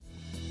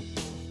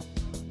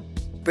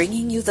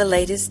Bringing you the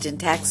latest in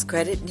tax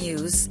credit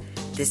news,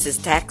 this is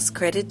Tax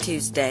Credit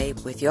Tuesday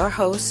with your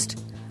host,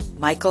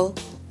 Michael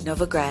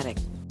Novogradac.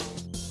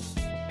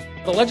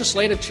 The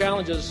legislative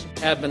challenges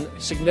have been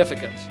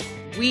significant.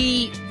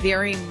 We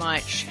very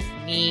much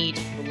need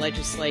the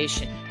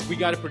legislation. We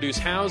got to produce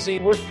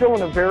housing. We're still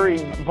in a very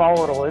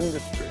volatile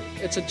industry.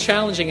 It's a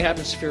challenging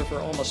atmosphere for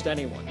almost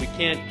anyone. We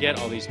can't get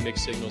all these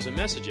mixed signals and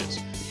messages.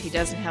 If he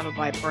doesn't have a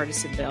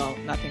bipartisan bill,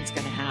 nothing's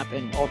going to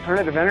happen.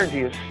 Alternative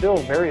energy is still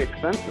very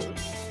expensive.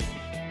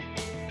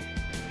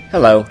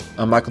 Hello,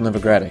 I'm Michael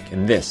Novogradac,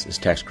 and this is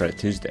Tax Credit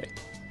Tuesday.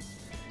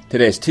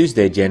 Today is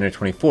Tuesday, January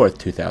 24th,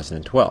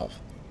 2012.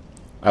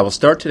 I will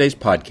start today's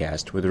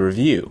podcast with a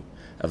review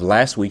of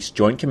last week's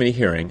Joint Committee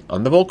hearing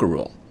on the Volcker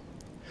Rule.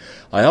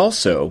 I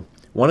also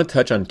want to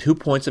touch on 2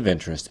 points of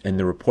interest in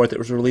the report that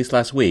was released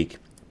last week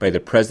by the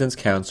President's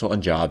Council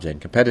on Jobs and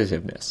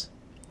Competitiveness.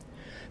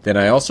 Then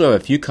I also have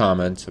a few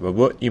comments about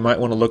what you might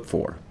want to look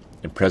for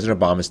in President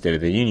Obama's State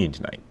of the Union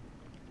tonight.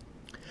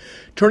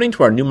 Turning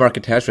to our new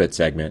market tax credit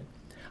segment,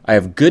 I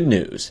have good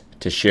news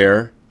to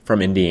share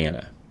from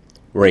Indiana,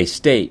 where a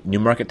state new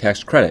market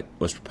tax credit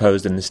was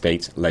proposed in the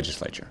state's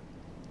legislature.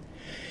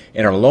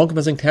 In our low-income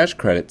housing tax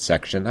credit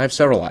section, I have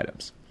several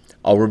items.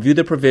 I'll review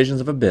the provisions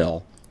of a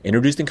bill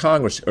introduced in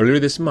Congress earlier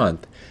this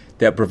month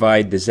that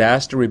provide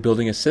disaster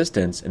rebuilding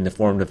assistance in the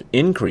form of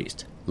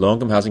increased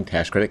low-income housing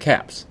tax credit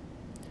caps.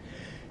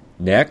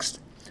 Next,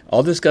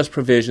 I'll discuss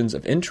provisions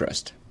of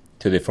interest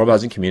to the affordable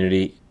housing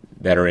community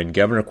that are in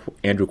Governor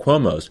Andrew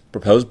Cuomo's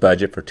proposed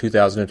budget for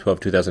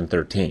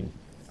 2012-2013.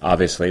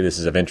 Obviously, this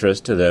is of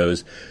interest to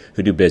those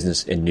who do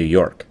business in New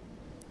York.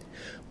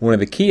 One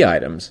of the key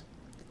items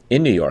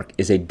in New York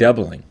is a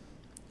doubling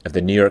of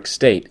the New York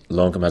State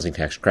low-income housing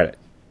tax credit.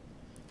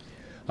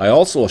 I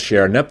also will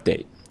share an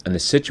update on the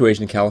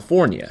situation in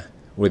California,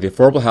 where the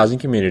affordable housing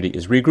community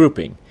is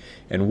regrouping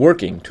and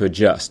working to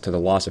adjust to the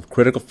loss of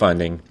critical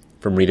funding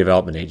from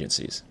redevelopment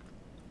agencies.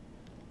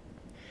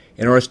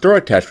 In our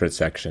historic tax credit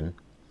section,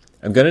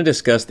 I'm going to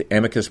discuss the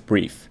amicus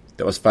brief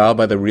that was filed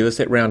by the Real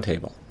Estate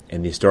Roundtable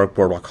in the historic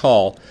Boardwalk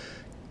Hall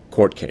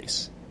court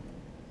case.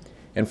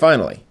 And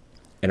finally,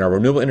 in our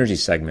renewable energy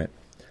segment,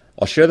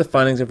 I'll share the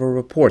findings of a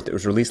report that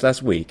was released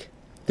last week.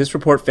 This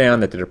report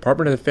found that the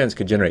Department of Defense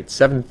could generate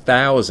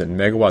 7,000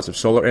 megawatts of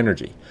solar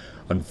energy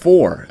on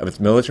 4 of its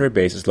military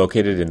bases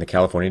located in the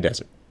California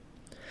desert.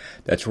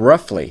 That's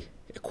roughly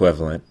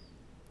equivalent,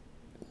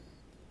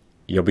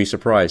 you'll be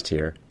surprised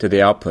here, to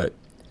the output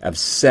of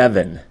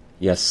 7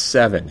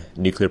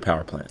 nuclear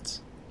power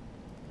plants.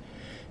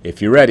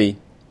 If you're ready,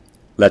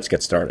 let's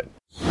get started.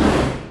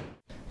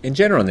 In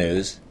general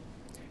news,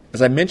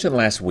 as I mentioned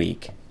last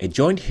week, a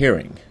joint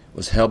hearing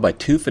was held by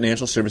 2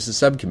 financial services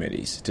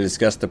subcommittees to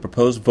discuss the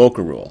proposed Volcker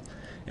Rule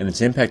and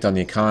its impact on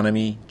the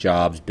economy,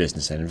 jobs,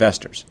 business, and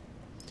investors.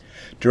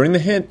 During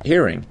the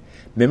hearing,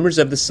 members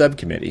of the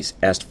subcommittees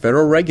asked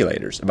federal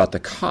regulators about the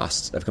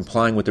costs of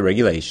complying with the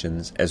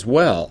regulations as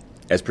well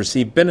as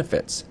perceived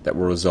benefits that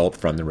will result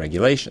from the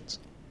regulations.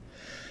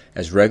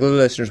 As regular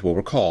listeners will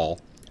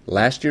recall,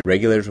 last year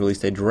regulators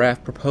released a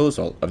draft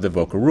proposal of the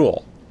Volcker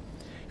Rule,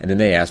 and then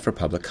they asked for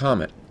public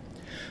comment.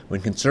 When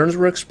concerns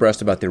were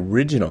expressed about the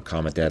original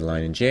comment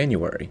deadline in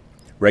January,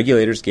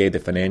 regulators gave the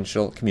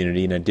financial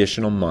community an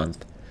additional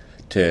month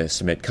to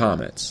submit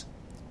comments.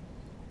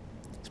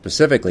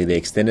 Specifically, they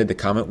extended the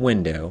comment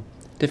window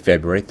to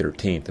February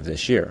 13th of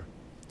this year.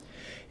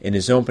 In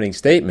his opening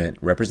statement,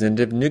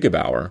 Representative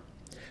Neugebauer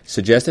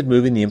suggested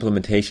moving the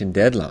implementation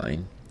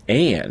deadline,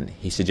 and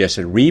he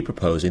suggested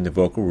re-proposing the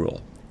Volcker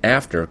Rule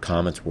after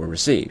comments were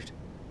received.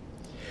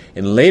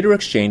 In later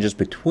exchanges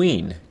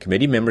between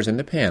committee members and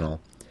the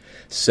panel,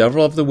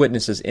 several of the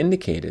witnesses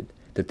indicated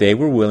that they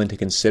were willing to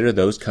consider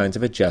those kinds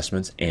of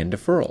adjustments and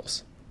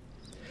deferrals.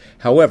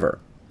 However,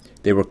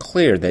 they were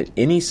clear that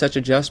any such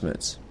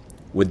adjustments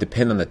would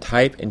depend on the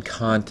type and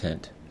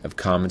content of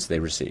comments they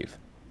receive.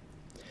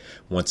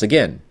 Once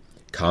again,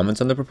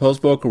 comments on the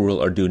proposed Volcker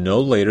Rule are due no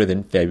later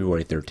than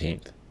February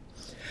 13th.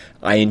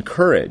 I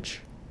encourage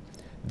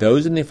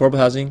those in the affordable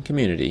housing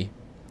community,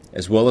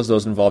 as well as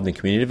those involved in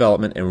community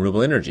development and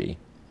renewable energy,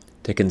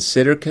 to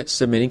consider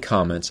submitting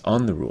comments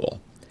on the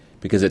rule,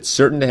 because it's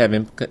certain to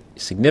have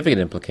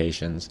significant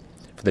implications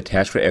for the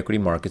tax credit equity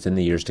markets in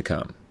the years to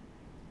come.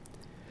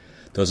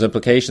 Those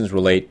implications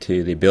relate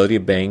to the ability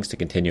of banks to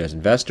continue as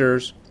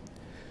investors,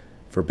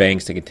 for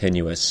banks to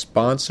continue as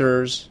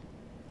sponsors,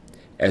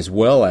 as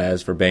well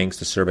as for banks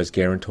to serve as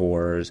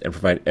guarantors and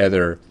provide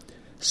other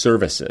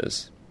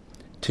services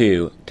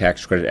to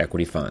tax credit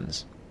equity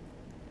funds.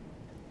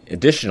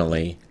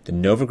 Additionally, the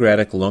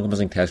Novogradac Low-Income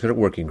Housing Tax Credit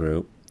Working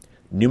Group,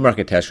 New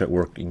Market Tax Credit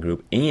Working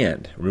Group,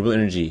 and Renewable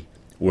Energy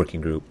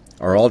Working Group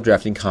are all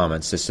drafting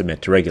comments to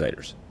submit to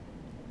regulators.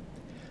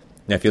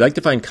 Now, if you'd like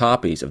to find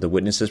copies of the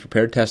witnesses'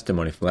 prepared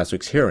testimony from last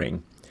week's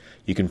hearing,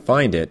 you can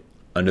find it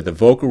under the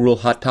Volcker Rule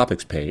Hot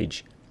Topics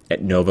page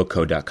at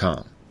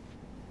novoco.com.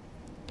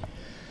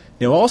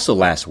 Now, also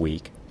last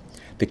week,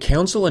 the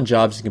Council on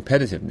Jobs and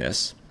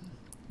Competitiveness,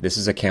 this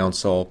is a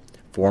council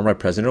formed by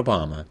President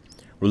Obama,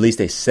 released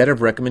a set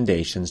of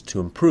recommendations to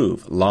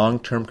improve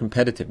long-term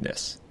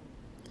competitiveness.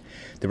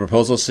 The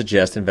proposals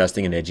suggest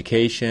investing in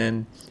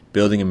education,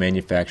 building and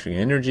manufacturing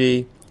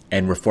energy,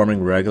 and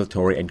reforming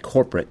regulatory and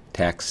corporate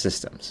tax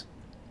systems.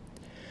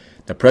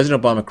 Now,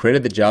 President Obama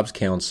created the Jobs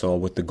Council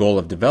with the goal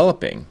of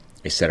developing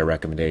a set of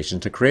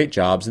recommendations to create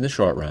jobs in the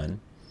short run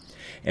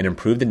and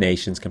improve the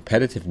nation's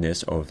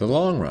competitiveness over the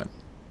long run.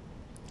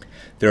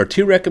 There are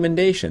 2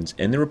 recommendations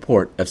in the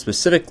report of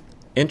specific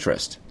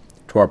interest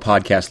to our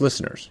podcast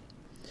listeners.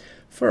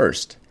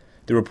 First,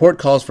 the report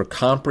calls for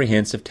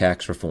comprehensive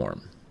tax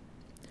reform.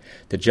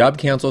 The Job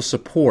Council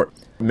support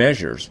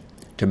measures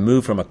to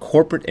move from a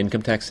corporate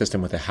income tax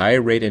system with a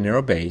higher rate and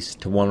narrow base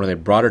to one with a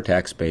broader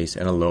tax base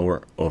and a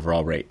lower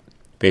overall rate.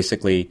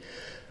 Basically,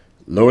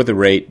 lower the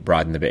rate,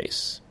 broaden the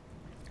base.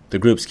 The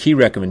group's key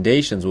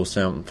recommendations will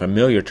sound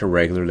familiar to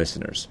regular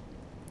listeners.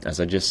 As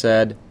I just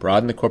said,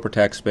 broaden the corporate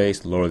tax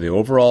base, lower the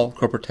overall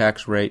corporate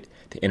tax rate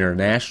to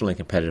internationally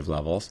competitive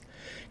levels,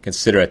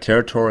 consider a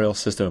territorial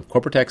system of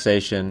corporate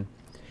taxation,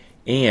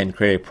 and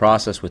create a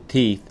process with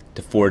teeth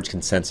to forge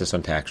consensus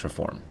on tax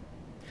reform.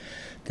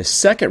 The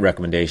second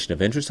recommendation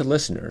of interest to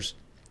listeners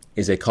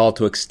is a call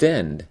to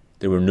extend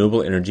the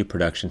renewable energy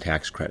production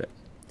tax credit.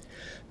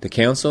 The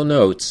Council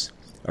notes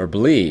or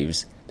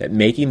believes that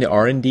making the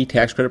R&D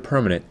tax credit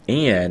permanent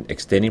and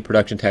extending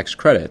production tax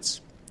credits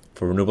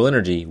for renewable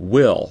energy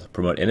will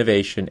promote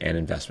innovation and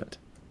investment.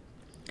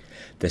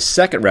 The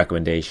second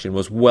recommendation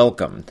was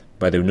welcomed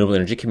by the renewable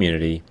energy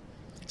community,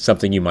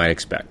 something you might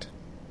expect.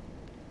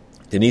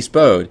 Denise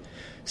Bode,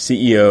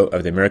 CEO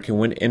of the American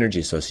Wind Energy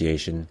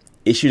Association,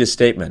 issued a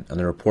statement on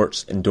the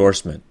report's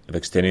endorsement of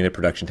extending the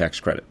production tax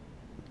credit.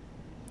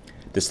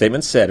 The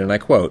statement said, and I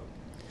quote,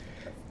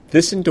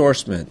 "This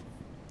endorsement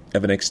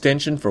of an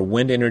extension for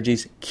wind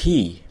energy's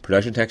key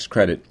production tax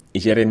credit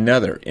is yet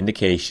another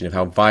indication of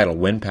how vital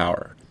wind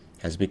power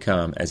has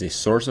become as a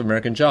source of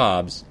American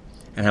jobs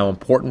and how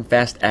important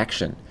fast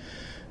action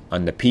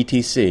on the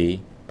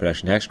PTC,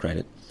 production tax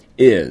credit,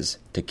 is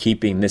to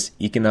keeping this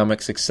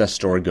economic success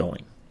story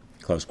going."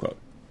 Close quote.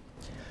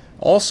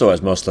 Also,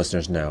 as most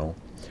listeners know,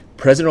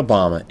 President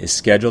Obama is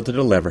scheduled to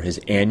deliver his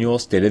annual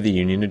State of the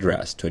Union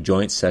address to a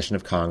joint session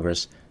of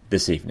Congress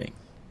this evening.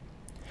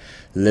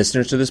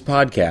 Listeners to this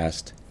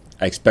podcast,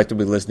 I expect to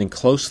be listening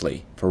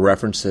closely for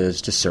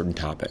references to certain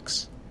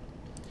topics.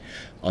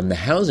 On the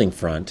housing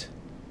front,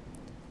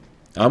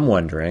 I'm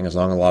wondering, as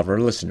long as a lot of our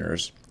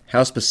listeners,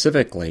 how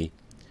specifically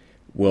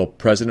will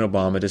President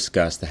Obama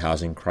discuss the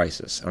housing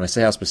crisis? When I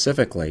say how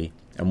specifically,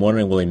 I'm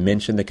wondering, will he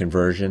mention the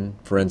conversion,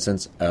 for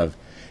instance, of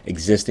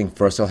existing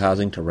for-sale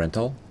housing to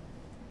rental?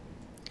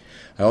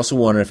 I also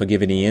wonder if he'll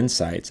give any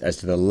insights as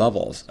to the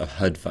levels of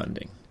HUD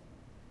funding.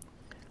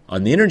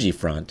 On the energy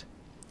front,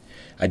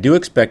 I do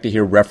expect to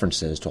hear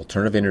references to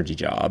alternative energy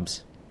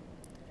jobs.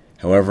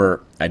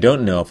 However, I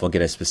don't know if we'll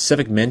get a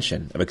specific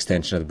mention of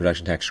extension of the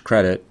production tax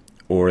credit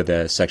or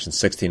the Section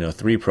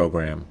 1603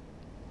 program.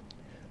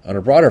 On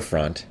a broader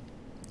front,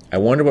 I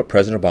wonder what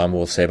President Obama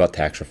will say about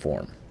tax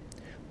reform.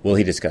 Will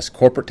he discuss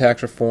corporate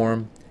tax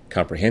reform,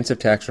 comprehensive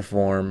tax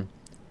reform?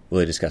 Will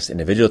he discuss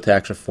individual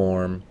tax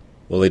reform?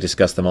 Will he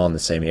discuss them all in the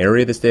same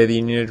area of the State of the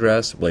Union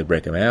address? Will he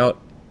break them out?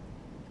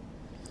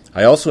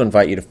 I also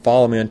invite you to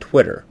follow me on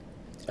Twitter,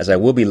 as I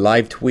will be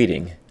live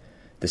tweeting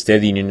the State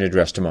of the Union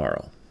address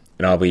tomorrow,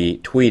 and I'll be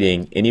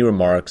tweeting any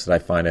remarks that I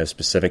find of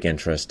specific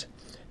interest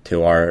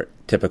to our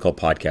typical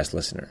podcast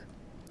listener.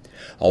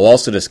 I'll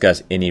also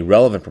discuss any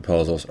relevant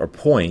proposals or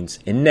points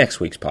in next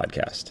week's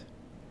podcast.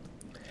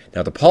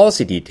 Now, the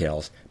policy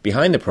details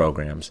behind the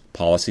programs,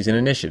 policies, and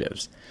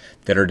initiatives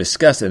that are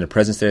discussed in the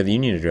President's State of the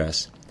Union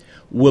address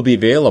will be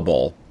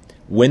available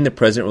when the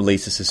President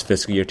releases his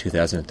fiscal year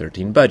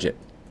 2013 budget.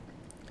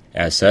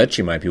 As such,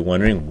 you might be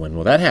wondering, when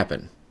will that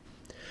happen?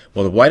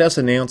 Well, the White House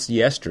announced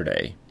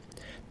yesterday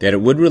that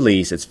it would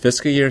release its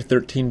fiscal year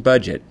 13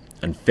 budget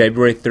on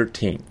February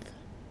 13th.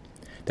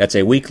 That's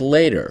a week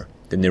later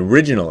than the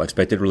original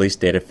expected release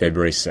date of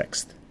February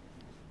 6th.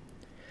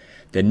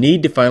 The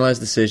need to finalize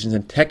decisions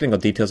and technical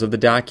details of the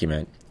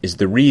document is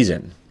the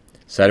reason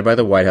cited by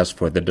the White House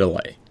for the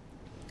delay.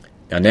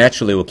 Now,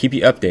 naturally, we'll keep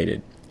you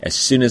updated as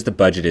soon as the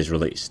budget is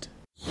released.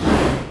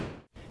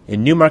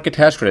 In new market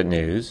tax credit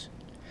news,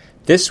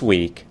 this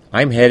week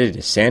I'm headed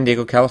to San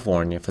Diego,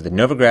 California for the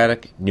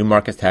Novogradac New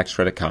Market Tax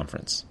Credit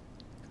Conference.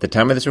 At the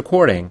time of this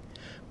recording,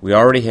 we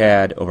already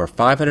had over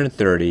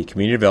 530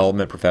 community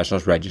development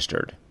professionals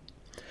registered.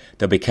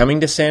 They'll be coming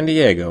to San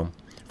Diego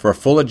for a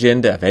full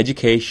agenda of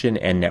education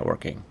and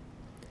networking.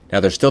 Now,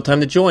 there's still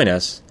time to join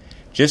us.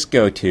 Just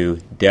go to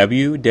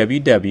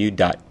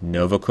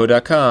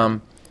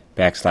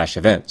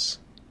www.novoco.com/events.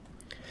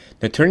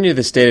 Now, turning to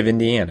the state of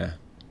Indiana,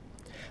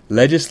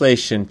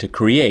 legislation to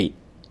create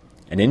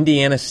an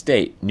Indiana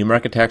state new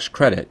market tax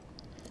credit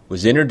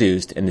was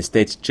introduced in the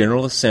state's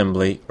General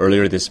Assembly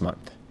earlier this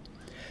month.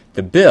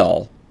 The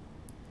bill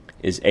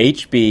is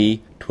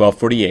HB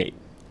 1248,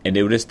 and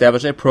it would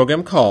establish a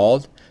program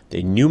called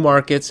the New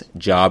Markets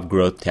Job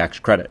Growth Tax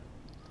Credit.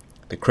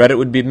 The credit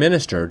would be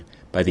administered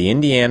by the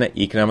Indiana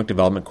Economic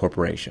Development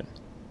Corporation.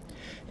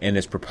 In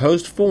its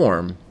proposed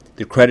form,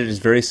 the credit is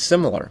very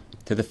similar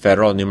to the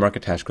federal New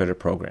Market Tax Credit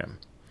program.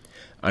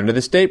 Under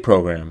the state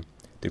program,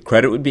 the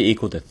credit would be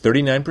equal to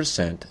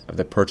 39% of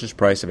the purchase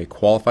price of a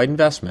qualified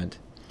investment,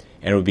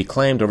 and it would be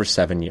claimed over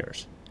 7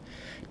 years.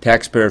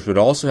 Taxpayers would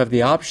also have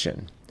the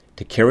option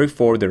to carry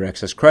forward their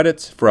excess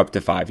credits for up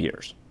to 5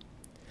 years.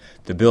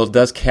 The bill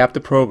does cap the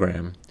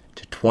program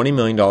to $20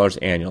 million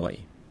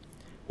annually,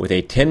 with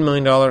a $10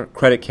 million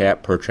credit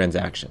cap per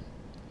transaction.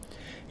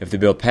 If the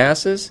bill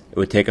passes, it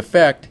would take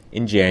effect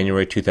in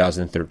January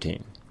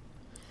 2013.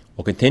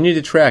 We'll continue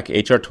to track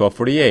H.R.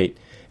 1248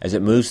 as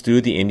it moves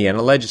through the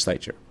Indiana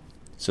legislature,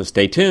 so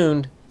stay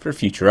tuned for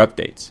future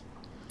updates.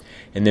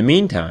 In the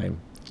meantime,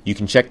 you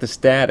can check the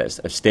status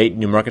of state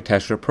New Market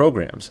Tax Credit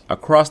programs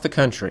across the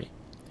country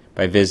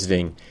by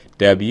visiting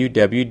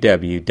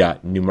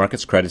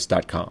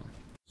www.newmarketscredits.com.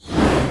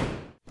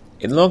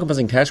 In low-income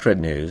housing tax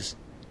credit news,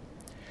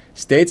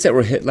 states that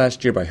were hit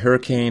last year by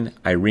Hurricane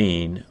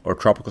Irene or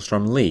Tropical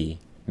Storm Lee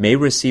may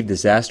receive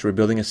disaster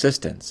rebuilding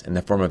assistance in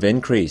the form of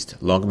increased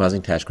low-income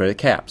housing tax credit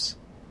caps.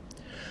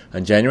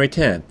 On January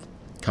 10th,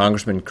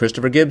 Congressman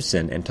Christopher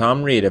Gibson and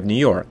Tom Reed of New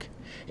York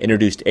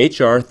introduced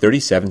H.R.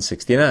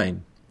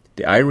 3769,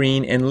 the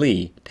Irene and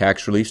Lee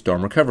Tax Relief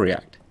Storm Recovery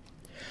Act.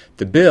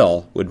 The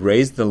bill would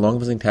raise the low-income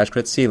housing tax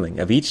credit ceiling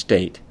of each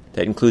state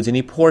that includes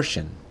any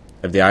portion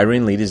of the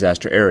Irene-Lee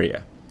disaster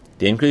area.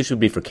 The increase would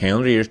be for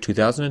calendar years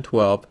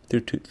 2012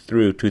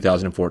 through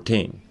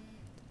 2014.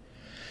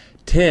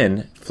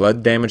 10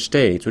 flood-damaged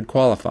states would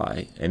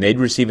qualify, and they'd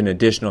receive an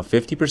additional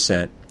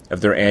 50% of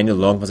their annual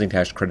low-income housing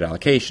tax credit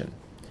allocation.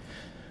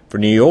 For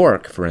New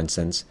York, for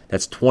instance,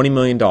 that's $20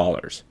 million,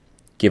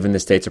 given the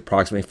state's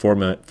approximately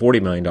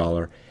 $40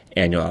 million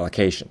annual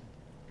allocation.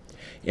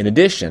 In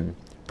addition,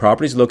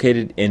 properties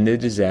located in the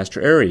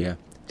disaster area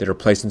that are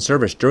placed in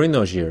service during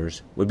those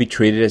years would be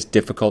treated as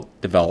difficult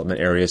development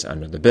areas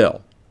under the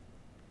bill.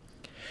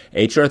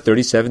 H.R.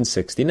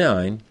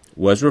 3769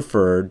 was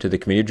referred to the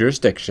Committee of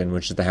Jurisdiction,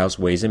 which is the House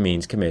Ways and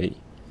Means Committee.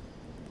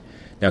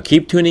 Now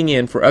keep tuning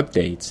in for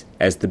updates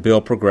as the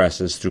bill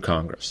progresses through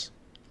Congress.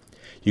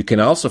 You can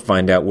also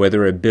find out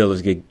whether a bill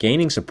is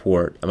gaining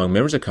support among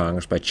members of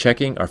Congress by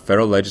checking our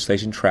federal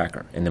legislation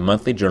tracker in the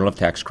monthly Journal of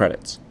Tax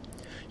Credits.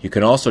 You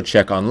can also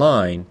check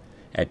online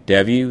at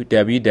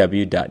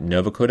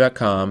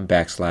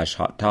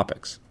www.novoco.com/hot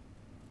topics.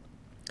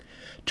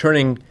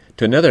 Turning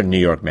to another New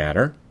York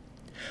matter,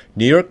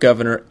 New York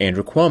Governor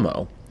Andrew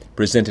Cuomo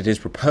presented his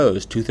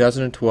proposed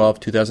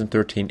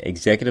 2012-2013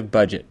 executive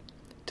budget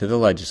to the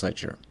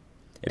legislature.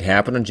 It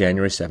happened on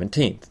January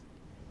 17th.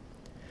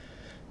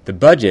 The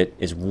budget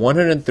is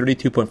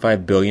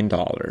 $132.5 billion,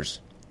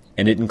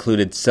 and it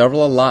included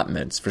several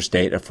allotments for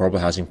state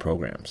affordable housing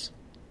programs.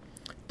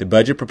 The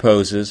budget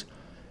proposes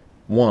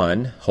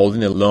 1.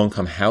 Holding the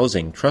Low-Income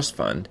Housing Trust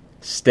Fund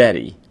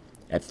steady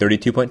at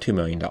 $32.2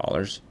 million.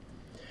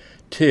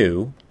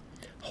 2.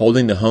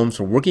 Holding the Homes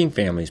for Working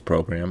Families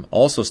program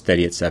also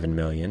steady at $7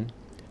 million.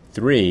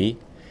 3.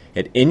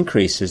 It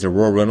increases the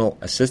Rural Rental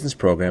Assistance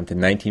Program to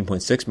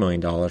 $19.6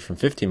 million from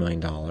 $50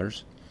 million.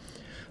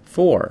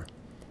 4.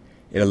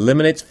 It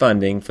eliminates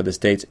funding for the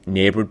state's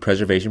Neighborhood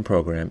Preservation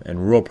Program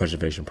and Rural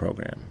Preservation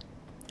Program.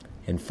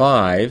 And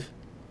 5,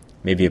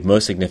 maybe of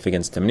most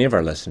significance to many of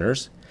our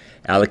listeners,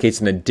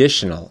 allocates an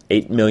additional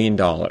 $8 million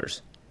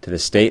to the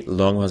state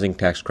low-income housing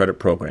tax credit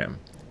program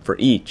for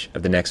each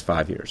of the next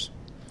 5 years.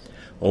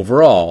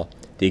 Overall,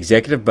 the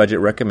executive budget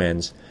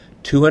recommends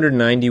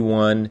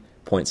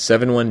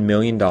 $291.71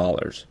 million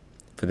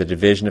for the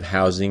Division of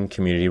Housing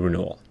Community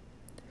Renewal.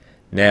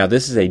 Now,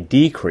 this is a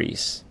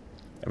decrease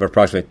of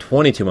approximately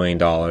 $22 million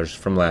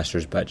from last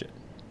year's budget.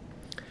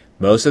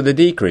 Most of the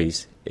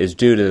decrease is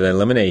due to the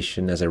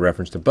elimination, as I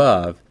referenced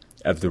above,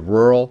 of the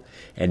rural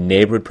and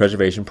neighborhood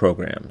preservation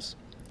programs,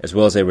 as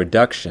well as a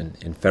reduction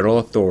in federal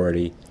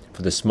authority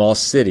for the Small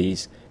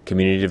Cities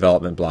Community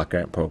Development Block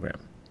Grant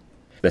Program.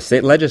 The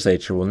state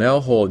legislature will now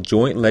hold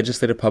joint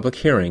legislative public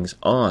hearings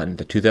on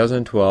the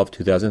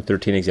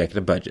 2012-2013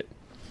 executive budget.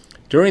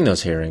 During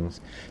those hearings,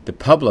 the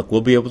public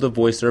will be able to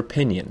voice their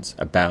opinions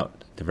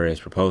about the various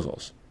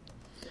proposals.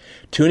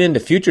 Tune in to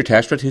future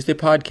Tax Credit Tuesday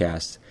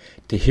podcasts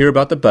to hear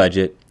about the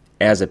budget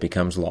as it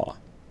becomes law.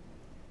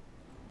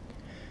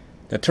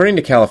 Now, turning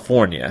to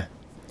California,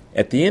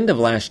 at the end of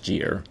last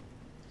year,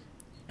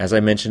 as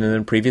I mentioned in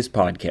a previous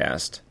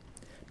podcast,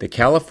 the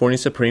California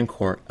Supreme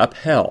Court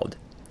upheld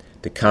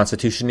the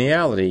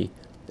constitutionality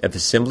of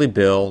Assembly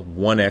Bill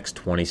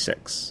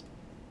 1X26.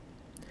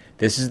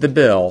 This is the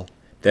bill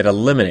that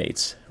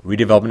eliminates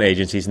redevelopment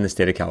agencies in the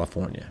state of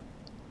California.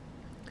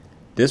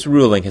 This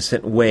ruling has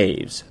sent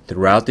waves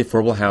throughout the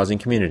affordable housing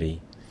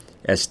community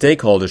as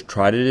stakeholders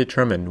try to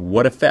determine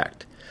what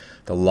effect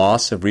the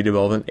loss of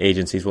redevelopment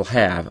agencies will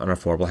have on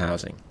affordable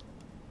housing.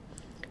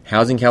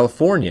 Housing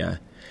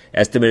California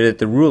estimated that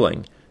the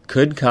ruling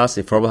could cost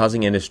the affordable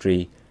housing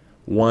industry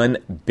 $1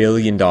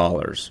 billion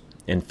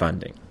in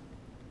funding.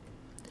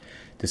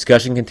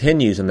 Discussion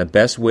continues on the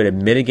best way to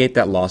mitigate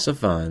that loss of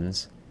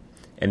funds,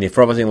 and the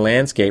affordable housing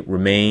landscape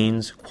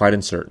remains quite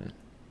uncertain.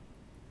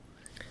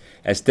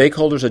 As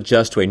stakeholders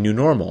adjust to a new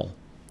normal,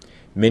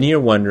 many are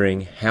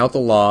wondering how the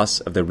loss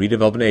of the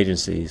redevelopment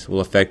agencies will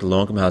affect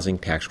low-income housing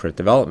tax credit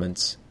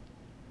developments.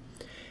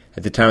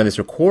 At the time of this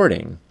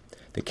recording,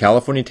 the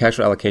California Tax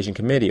Credit Allocation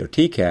Committee, or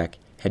TCAC,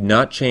 had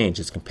not changed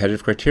its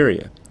competitive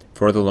criteria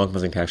for the low-income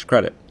housing tax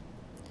credit.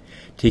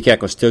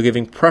 TCAC was still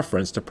giving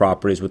preference to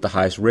properties with the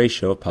highest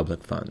ratio of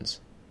public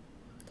funds.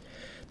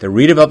 The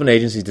redevelopment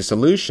agency's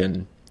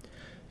dissolution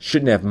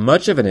shouldn't have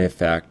much of an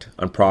effect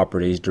on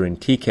properties during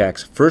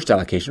TCAC's first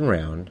allocation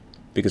round,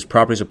 because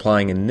properties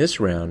applying in this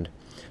round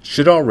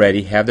should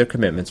already have their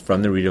commitments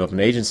from the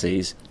redevelopment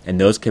agencies, and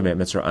those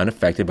commitments are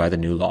unaffected by the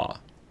new law.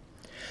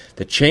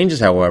 The changes,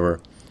 however,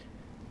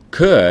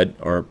 could,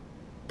 or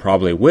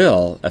probably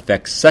will,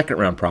 affect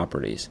second-round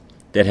properties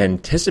that had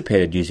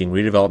anticipated using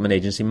redevelopment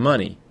agency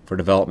money for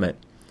development.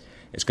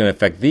 It's going to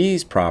affect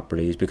these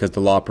properties because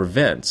the law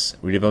prevents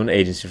redevelopment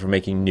agencies from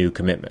making new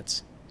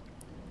commitments.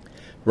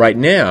 Right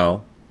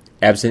now,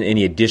 absent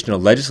any additional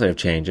legislative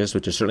changes,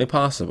 which is certainly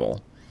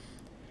possible,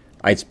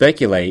 I'd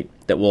speculate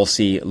that we'll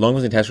see low-income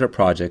housing tax credit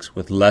projects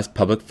with less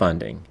public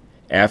funding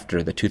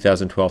after the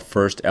 2012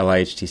 first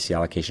LIHTC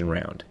allocation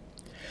round.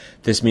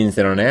 This means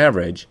that on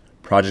average,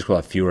 projects will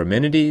have fewer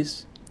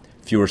amenities,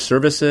 fewer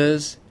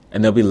services,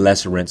 and they'll be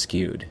less rent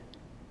skewed.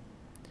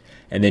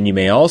 And then you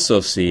may also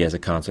see, as a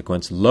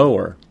consequence,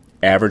 lower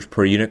average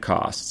per unit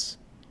costs,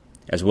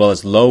 as well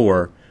as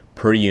lower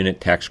per unit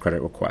tax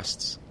credit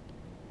requests.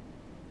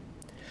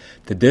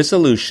 The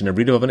dissolution of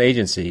redevelopment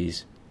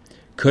agencies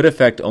could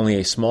affect only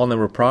a small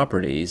number of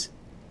properties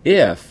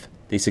if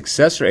the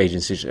successor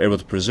agencies are able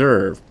to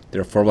preserve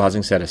their affordable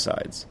housing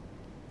set-asides.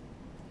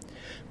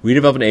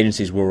 Redevelopment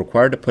agencies were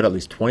required to put at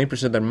least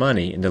 20% of their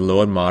money into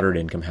low and moderate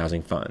income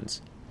housing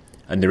funds.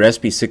 Under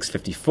SB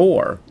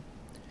 654,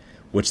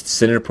 which the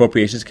Senate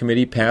Appropriations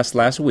Committee passed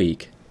last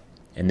week,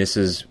 and this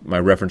is my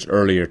reference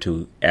earlier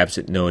to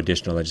absent no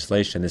additional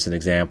legislation, this is an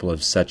example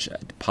of such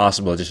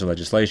possible additional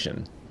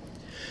legislation.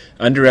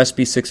 Under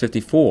SB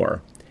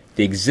 654,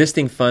 the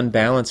existing fund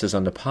balances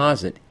on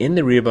deposit in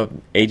the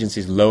redevelopment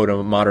agency's low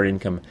to moderate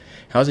income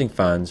housing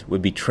funds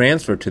would be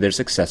transferred to their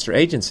successor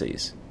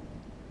agencies.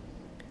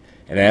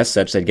 And as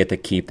such, they'd get to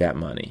keep that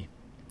money.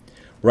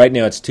 Right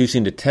now, it's too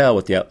soon to tell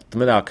what the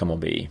ultimate outcome will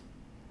be.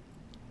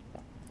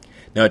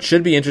 Now, it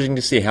should be interesting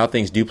to see how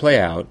things do play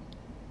out,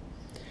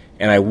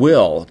 and I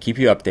will keep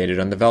you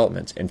updated on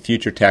developments in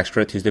future Tax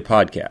Credit Tuesday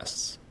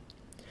podcasts.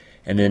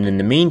 And then in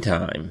the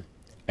meantime,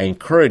 I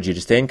encourage you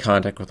to stay in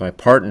contact with my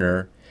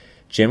partner,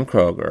 Jim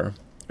Kroger,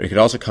 or you could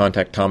also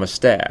contact Thomas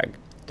Stagg.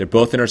 They're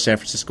both in our San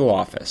Francisco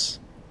office.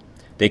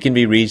 They can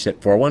be reached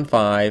at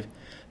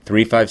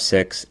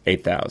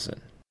 415-356-8000.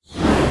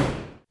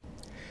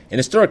 In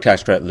historic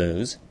tax credit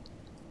news,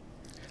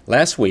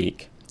 last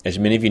week, as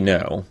many of you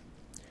know,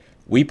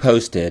 we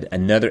posted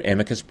another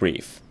amicus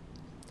brief.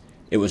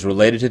 It was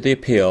related to the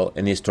appeal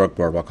in the historic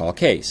Boardwalk Hall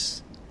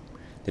case.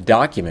 The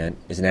document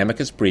is an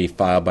amicus brief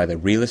filed by the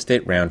Real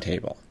Estate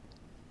Roundtable.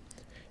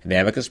 And the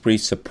amicus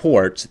brief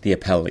supports the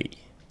appellee.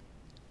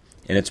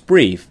 In its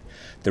brief,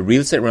 the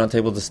Real Estate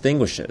Roundtable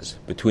distinguishes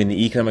between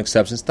the economic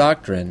substance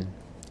doctrine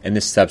and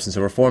the substance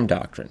of reform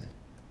doctrine.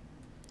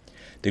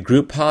 The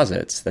group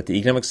posits that the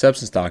economic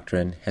substance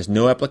doctrine has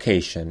no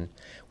application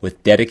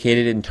with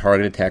dedicated and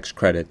targeted tax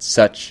credits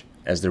such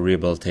as the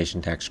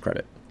rehabilitation tax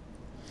credit.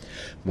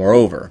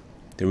 Moreover,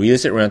 the Real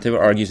Estate Roundtable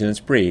argues in its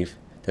brief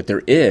that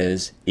there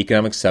is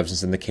economic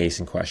substance in the case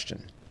in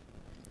question.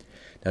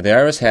 Now, the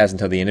IRS has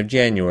until the end of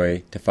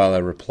January to file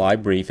a reply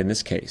brief in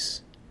this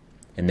case.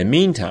 In the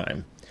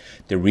meantime,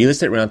 the Real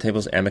Estate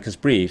Roundtable's amicus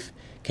brief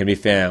can be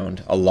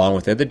found, along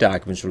with other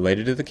documents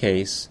related to the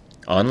case,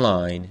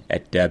 online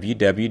at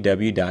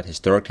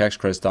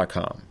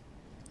www.historictaxcredits.com.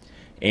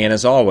 And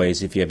as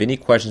always, if you have any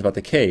questions about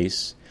the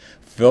case,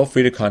 feel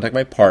free to contact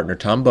my partner,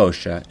 Tom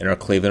Boscia, in our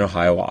Cleveland,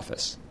 Ohio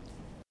office.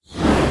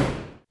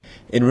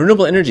 In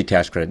renewable energy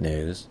tax credit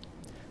news,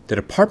 the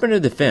Department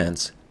of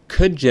Defense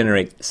could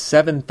generate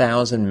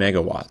 7,000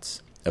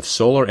 megawatts of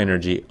solar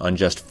energy on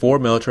just 4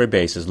 military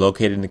bases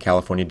located in the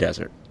California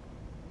desert.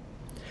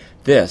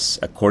 This,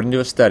 according to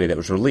a study that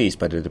was released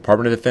by the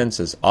Department of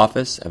Defense's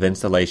Office of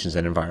Installations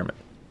and Environment.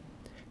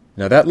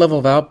 Now, that level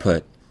of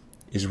output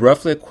is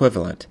roughly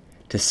equivalent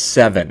to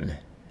 7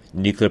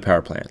 nuclear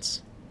power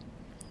plants.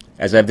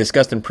 As I've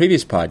discussed in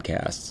previous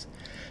podcasts,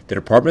 the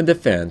Department of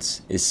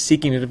Defense is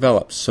seeking to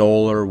develop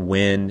solar,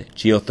 wind,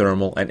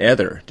 geothermal, and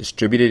other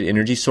distributed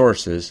energy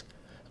sources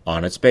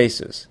on its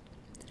bases.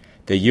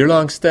 The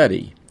year-long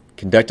study,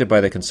 conducted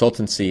by the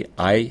consultancy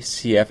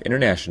ICF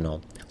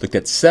International, looked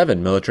at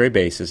 7 military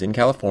bases in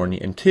California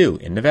and 2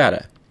 in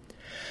Nevada.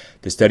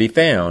 The study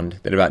found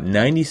that about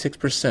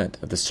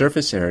 96% of the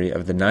surface area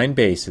of the 9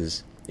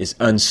 bases is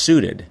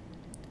unsuited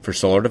for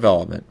solar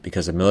development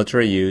because of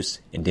military use,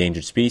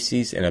 endangered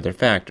species, and other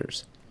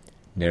factors.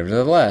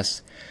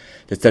 Nevertheless,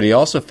 the study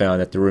also found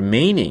that the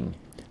remaining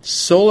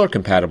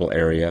solar-compatible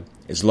area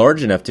is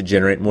large enough to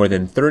generate more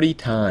than 30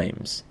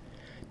 times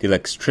the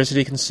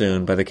electricity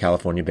consumed by the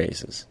California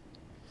bases.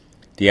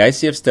 The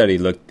ICF study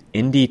looked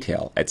in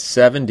detail at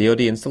 7 DoD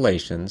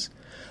installations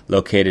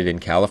located in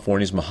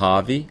California's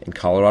Mojave and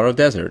Colorado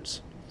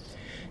deserts,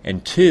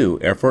 and 2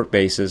 Air Force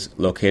bases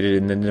located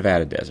in the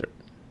Nevada desert.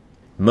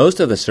 Most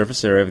of the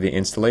surface area of the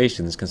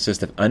installations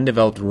consists of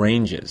undeveloped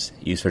ranges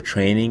used for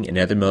training and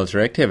other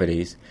military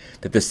activities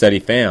that the study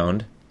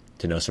found,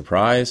 to no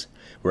surprise,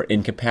 were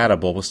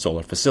incompatible with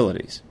solar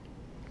facilities.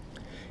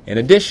 In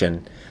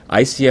addition,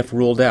 ICF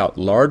ruled out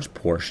large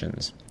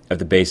portions of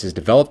the base's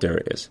developed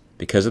areas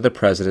because of the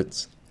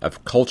presence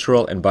of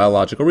cultural and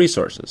biological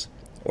resources,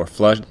 or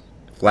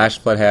flash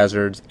flood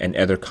hazards and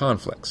other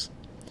conflicts.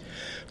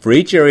 For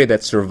each area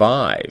that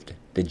survived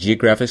the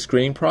geographic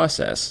screening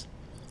process,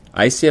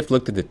 ICF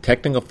looked at the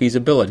technical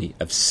feasibility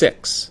of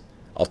 6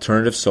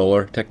 alternative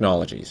solar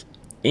technologies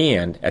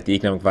and at the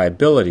economic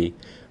viability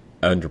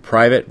under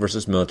private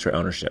versus military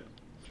ownership.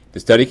 The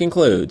study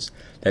concludes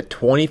that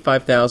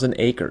 25,000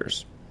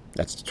 acres,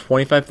 that's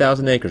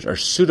 25,000 acres, are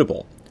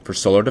suitable for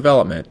solar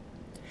development,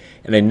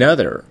 and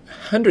another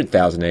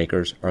 100,000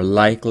 acres are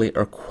likely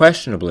or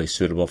questionably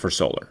suitable for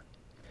solar.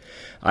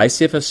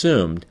 ICF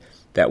assumed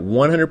that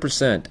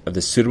 100% of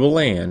the suitable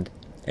land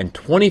and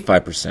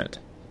 25%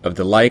 of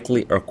the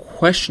likely or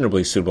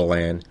questionably suitable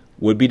land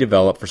would be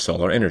developed for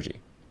solar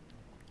energy.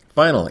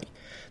 Finally,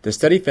 the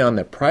study found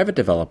that private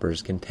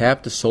developers can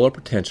tap the solar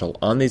potential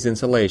on these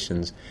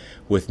installations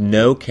with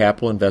no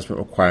capital investment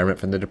requirement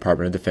from the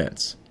Department of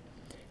Defense,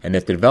 and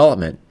that the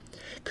development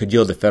could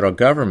yield the federal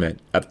government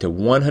up to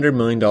 $100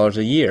 million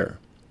a year,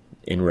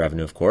 in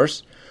revenue of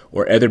course,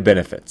 or other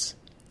benefits,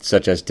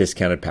 such as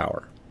discounted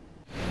power.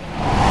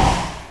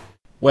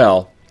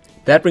 Well,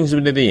 that brings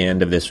me to the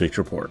end of this week's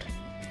report.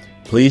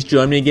 Please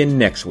join me again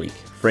next week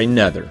for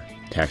another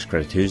Tax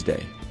Credit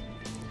Tuesday.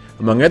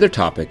 Among other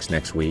topics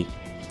next week,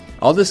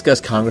 I'll discuss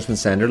Congressman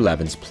Senator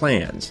Levin's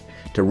plans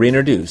to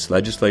reintroduce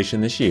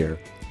legislation this year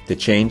to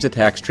change the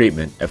tax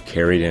treatment of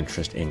carried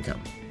interest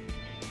income.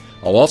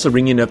 I'll also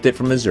bring you an update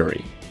from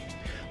Missouri,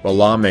 where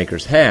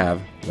lawmakers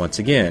have, once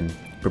again,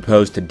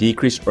 proposed to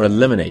decrease or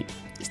eliminate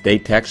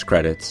state tax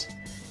credits,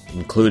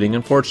 including,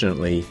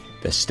 unfortunately,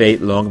 the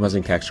state low-income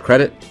housing tax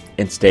credit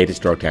and state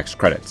historic tax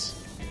credits.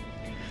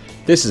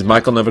 This is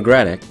Michael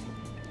Novogradac,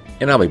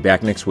 and I'll be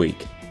back next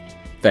week.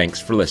 Thanks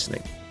for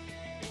listening.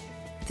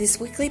 This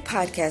weekly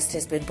podcast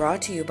has been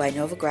brought to you by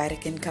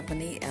Novogradac &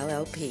 Company,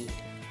 LLP.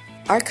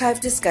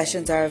 Archived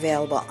discussions are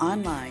available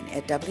online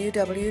at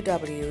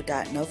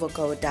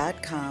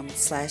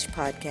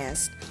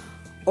www.novoco.com/podcast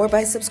or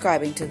by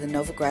subscribing to the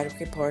Novogradac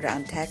Report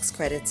on tax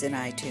credits in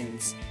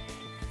iTunes.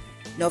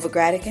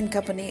 Novogradac &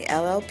 Company,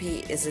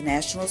 LLP is a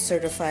national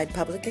certified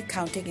public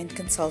accounting and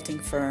consulting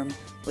firm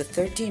with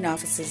 13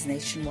 offices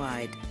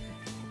nationwide.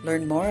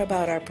 Learn more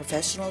about our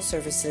professional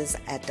services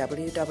at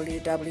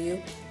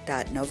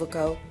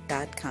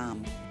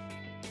www.novoco.com.